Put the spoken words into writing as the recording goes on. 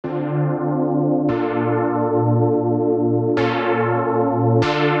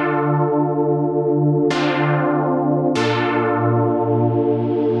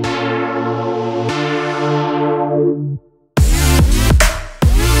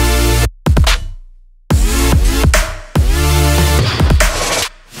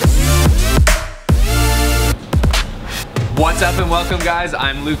What's up and welcome guys,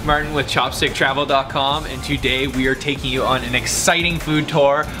 I'm Luke Martin with ChopstickTravel.com, and today we are taking you on an exciting food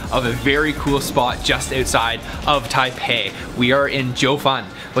tour of a very cool spot just outside of Taipei. We are in Jiufen,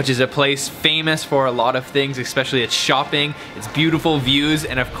 which is a place famous for a lot of things, especially its shopping, its beautiful views,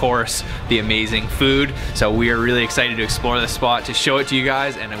 and of course, the amazing food. So we are really excited to explore this spot, to show it to you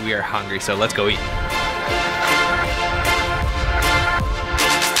guys, and we are hungry, so let's go eat.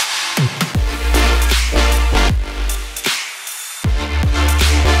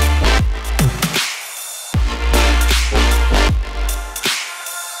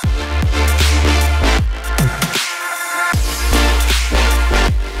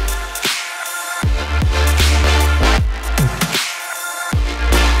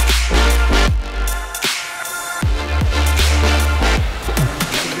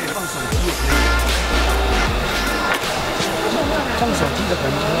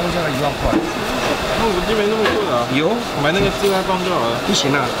有，买那个自拍棒就好了。不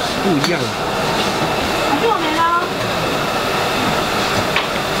行啊，不一样。可是我没了。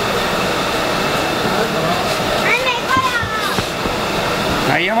还没过来。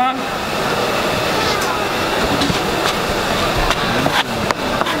来呀吗？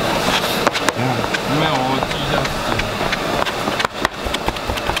没有，我记一下时间。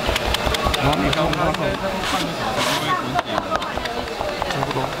好，你看我看半个小时就会滚点。差不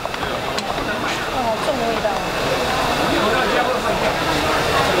多。 重的味道。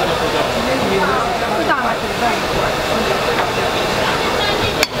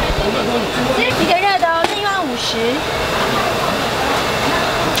一个热的哦，另外50。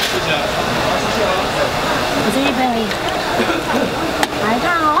我这一杯而已。来看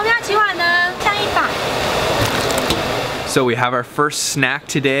哦，后面要几碗呢？像100。 So we have our first snack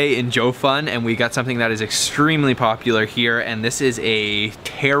today in Jiufen, and we got something that is extremely popular here, and this is a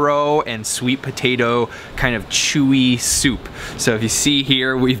taro and sweet potato kind of chewy soup. So if you see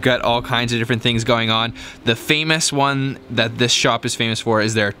here, we've got all kinds of different things going on. The famous one that this shop is famous for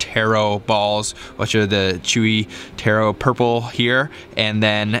is their taro balls, which are the chewy taro purple here, and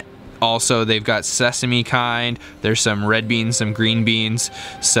then also, they've got sesame kind, there's some red beans, some green beans,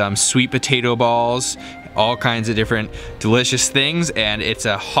 some sweet potato balls, all kinds of different delicious things, and it's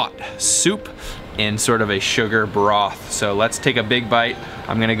a hot soup in sort of a sugar broth. So let's take a big bite.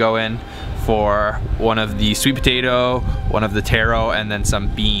 I'm gonna go in for one of the sweet potato, one of the taro, and then some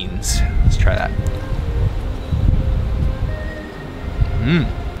beans. Let's try that.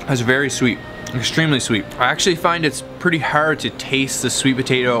 That's very sweet. Extremely sweet. I actually find it's pretty hard to taste the sweet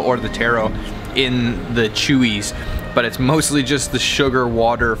potato or the taro in the chewies, but it's mostly just the sugar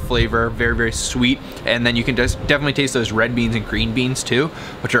water flavor, very, very sweet. And then you can definitely taste those red beans and green beans too,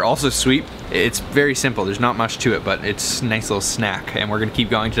 which are also sweet. It's very simple, there's not much to it, but it's a nice little snack. And we're gonna keep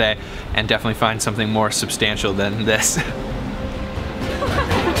going today and definitely find something more substantial than this.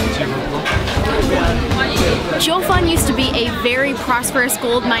 Jiufen used to be a very prosperous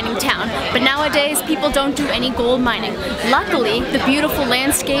gold mining town, but nowadays people don't do any gold mining. Luckily, the beautiful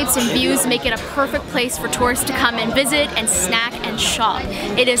landscapes and views make it a perfect place for tourists to come and visit and snack and shop.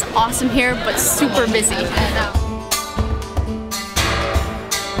 It is awesome here, but super busy.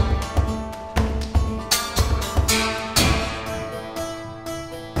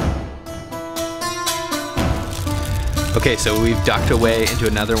 Okay, so we've ducked away into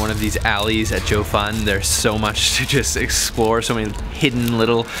another one of these alleys at Jiufen. There's so much to just explore, so many hidden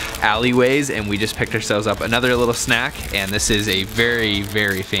little alleyways, and we just picked ourselves up another little snack, and this is a very,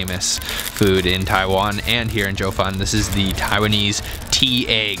 very famous food in Taiwan and here in Jiufen. This is the Taiwanese tea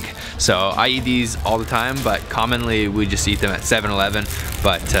egg. So I eat these all the time, but commonly we just eat them at 7-Eleven,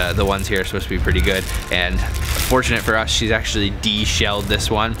 but the ones here are supposed to be pretty good, and fortunate for us, she's actually de-shelled this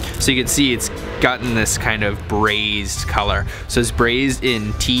one. So you can see it's gotten this kind of braised color. So it's braised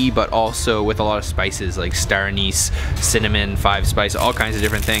in tea, but also with a lot of spices like star anise, cinnamon, 5 spice, all kinds of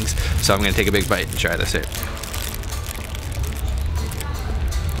different things. So I'm gonna take a big bite and try this here.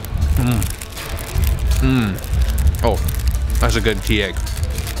 Oh, that's a good tea egg.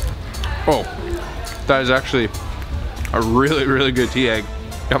 Oh, that is actually a really, really good tea egg.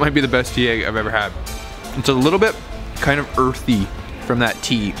 That might be the best tea egg I've ever had. It's a little bit kind of earthy from that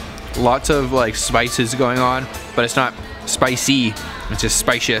tea. Lots of like spices going on, but it's not spicy, it's just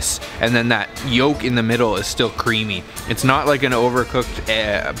spicious. And then that yolk in the middle is still creamy. It's not like an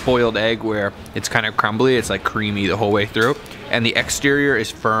overcooked boiled egg where it's kind of crumbly, it's like creamy the whole way through. And the exterior is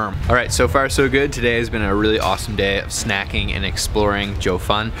firm. All right, so far so good. Today has been a really awesome day of snacking and exploring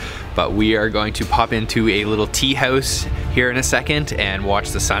Jiufen, but we are going to pop into a little tea house here in a second and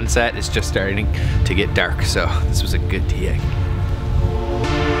watch the sunset. It's just starting to get dark, so this was a good tea egg.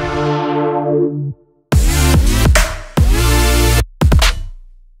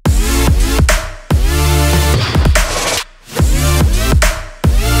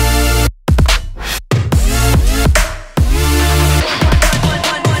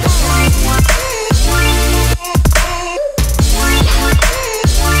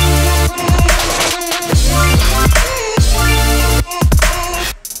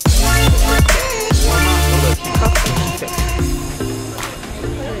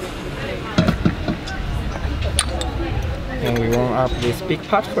 up this big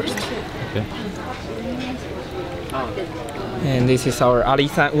pot first. Okay. And this is our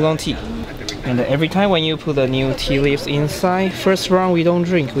Alishan Oolong tea. And every time when you put the new tea leaves inside, first round we don't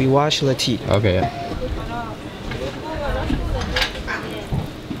drink, we wash the tea. Okay. Yeah.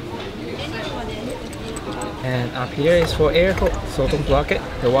 And up here is for air hole, so don't block it,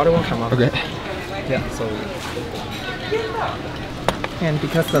 the water won't come out. Okay. Yeah, so. And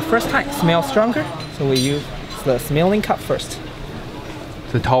because the first time smells stronger, so we use the smelling cup first.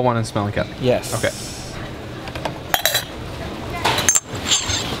 The tall one and smelling cup? Yes. Okay.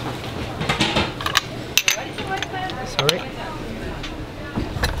 Sorry.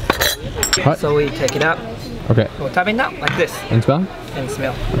 Hot. So we take it up. Okay. We'll tap it down like this. And smell? And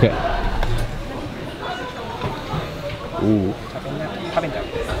smell. Okay. Ooh. Tap it down.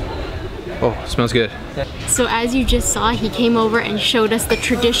 Oh, smells good. So as you just saw, he came over and showed us the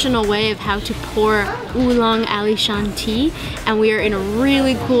traditional way of how to pour oolong Alishan tea, and we are in a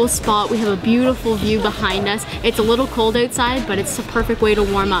really cool spot. We have a beautiful view behind us. It's a little cold outside, but it's the perfect way to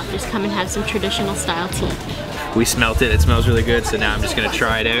warm up. Just come and have some traditional style tea. We smelt it, it smells really good, so now I'm just gonna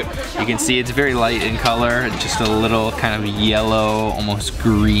try it out. You can see it's very light in color, just a little kind of yellow, almost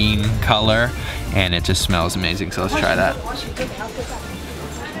green color, and it just smells amazing, so let's try that.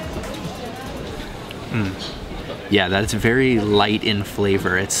 Yeah, that's very light in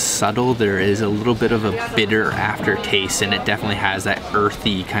flavor. It's subtle. There is a little bit of a bitter aftertaste, and it definitely has that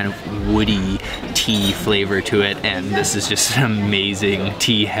earthy, kind of woody tea flavor to it. And this is just an amazing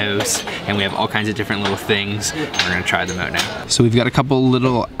tea house, and we have all kinds of different little things. We're gonna try them out now. So we've got a couple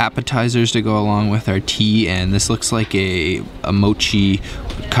little appetizers to go along with our tea, and this looks like a mochi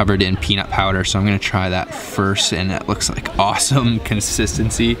covered in peanut powder. So I'm gonna try that first, and it looks like awesome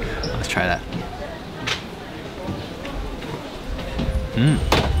consistency. Let's try that.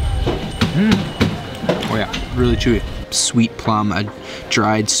 Oh yeah, really chewy. Sweet plum, a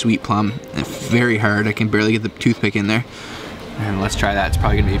dried sweet plum. Very hard, I can barely get the toothpick in there. And let's try that, it's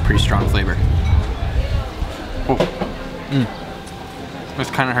probably gonna be a pretty strong flavor. Oh, it's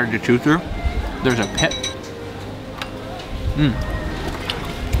kind of hard to chew through. There's a pit.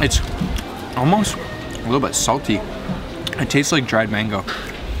 It's almost a little bit salty. It tastes like dried mango.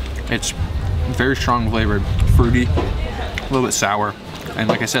 It's very strong flavored, fruity, a little bit sour, and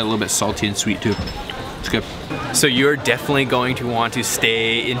like I said, a little bit salty and sweet too. It's good. So you're definitely going to want to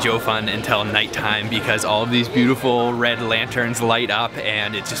stay in Jiufen until nighttime, because all of these beautiful red lanterns light up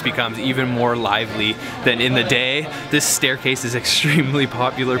and it just becomes even more lively than in the day. This staircase is an extremely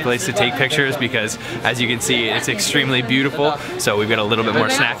popular place to take pictures because, as you can see, it's extremely beautiful. So we've got a little bit more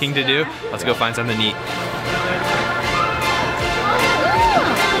snacking to do. Let's go find something to eat.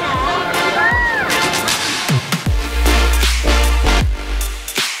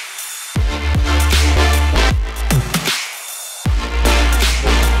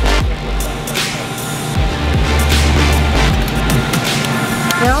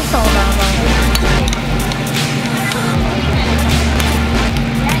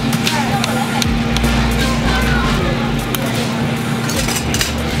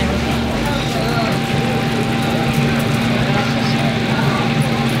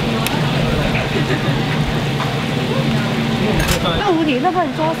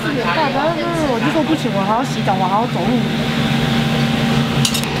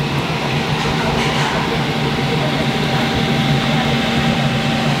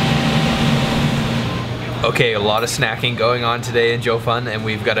 Okay, a lot of snacking going on today in Jiufen, and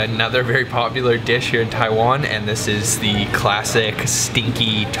we've got another very popular dish here in Taiwan, and this is the classic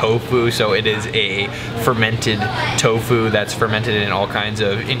stinky tofu. So it is a fermented tofu that's fermented in all kinds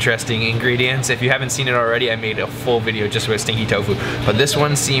of interesting ingredients. If you haven't seen it already, I made a full video just with stinky tofu, but this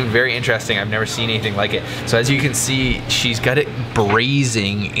one seemed very interesting. I've never seen anything like it. So as you can see, she's got it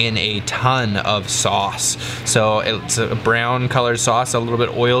braising in a ton of sauce. So it's a brown colored sauce, a little bit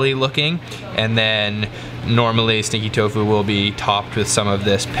oily looking, and then normally stinky tofu will be topped with some of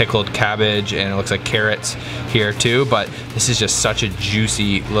this pickled cabbage, and it looks like carrots here too, but this is just such a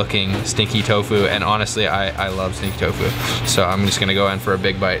juicy looking stinky tofu, and honestly I love stinky tofu. So I'm just gonna go in for a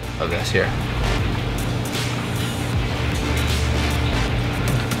big bite of this here.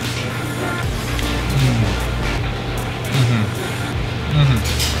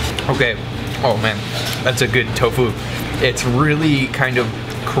 Okay, oh man, that's a good tofu. It's really kind of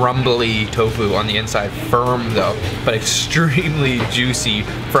crumbly tofu on the inside, firm though, but extremely juicy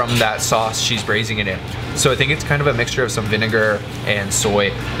from that sauce she's braising it in. So I think it's kind of a mixture of some vinegar and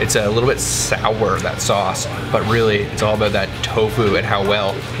soy. It's a little bit sour, that sauce, but really it's all about that tofu and how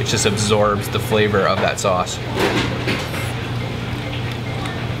well it just absorbs the flavor of that sauce.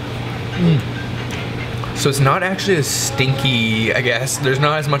 So it's not actually as stinky, I guess. There's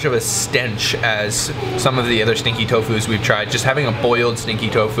not as much of a stench as some of the other stinky tofus we've tried. Just having a boiled stinky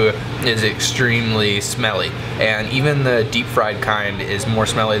tofu is extremely smelly. And even the deep fried kind is more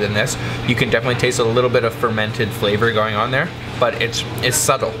smelly than this. You can definitely taste a little bit of fermented flavor going on there, but it's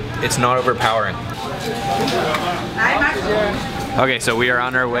subtle. It's not overpowering. Okay, so we are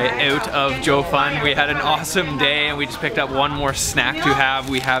on our way out of Jiufen. We had an awesome day and we just picked up one more snack to have.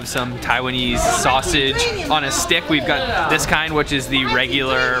 We have some Taiwanese sausage on a stick. We've got this kind, which is the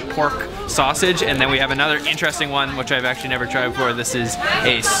regular pork sausage, and then we have another interesting one, which I've actually never tried before. This is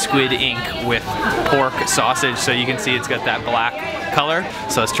a squid ink with pork sausage. So you can see it's got that black color.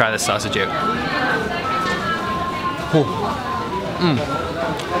 So let's try this sausage out.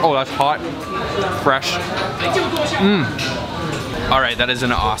 Oh, that's hot, fresh. All right, that is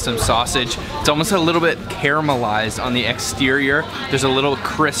an awesome sausage. It's almost a little bit caramelized on the exterior. There's a little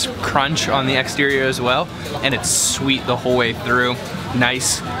crisp crunch on the exterior as well, and it's sweet the whole way through.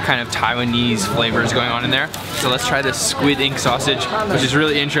 Nice kind of Taiwanese flavors going on in there. So let's try this squid ink sausage, which is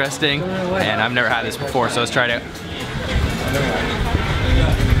really interesting, and I've never had this before, so let's try it out.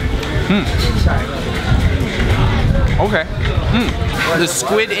 Okay. The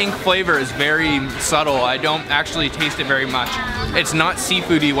squid ink flavor is very subtle. I don't actually taste it very much. It's not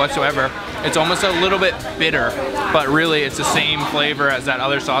seafoody whatsoever. It's almost a little bit bitter, but really it's the same flavor as that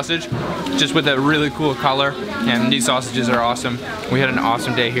other sausage, just with a really cool color. And these sausages are awesome. We had an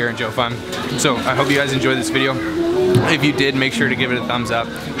awesome day here in Jiufen. So I hope you guys enjoyed this video. If you did, make sure to give it a thumbs up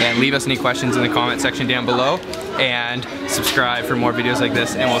and leave us any questions in the comment section down below, and subscribe for more videos like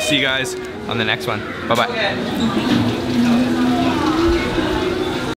this, and we'll see you guys on the next one. Bye-bye.